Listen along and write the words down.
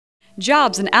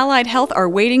Jobs in allied health are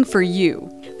waiting for you.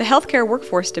 The healthcare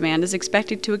workforce demand is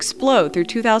expected to explode through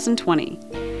 2020.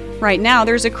 Right now,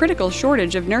 there's a critical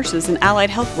shortage of nurses and allied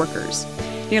health workers.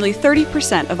 Nearly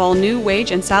 30% of all new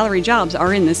wage and salary jobs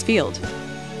are in this field.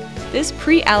 This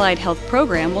pre-allied health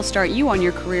program will start you on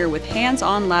your career with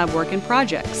hands-on lab work and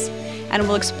projects, and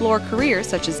will explore careers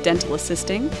such as dental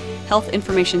assisting, health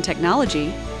information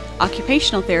technology,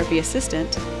 occupational therapy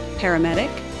assistant, paramedic,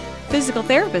 physical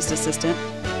therapist assistant,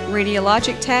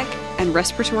 radiologic tech, and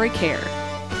respiratory care.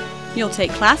 You'll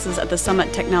take classes at the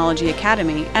Summit Technology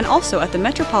Academy and also at the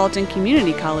Metropolitan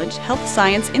Community College Health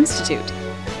Science Institute.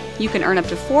 You can earn up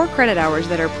to 4 credit hours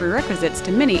that are prerequisites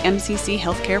to many MCC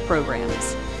healthcare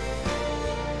programs.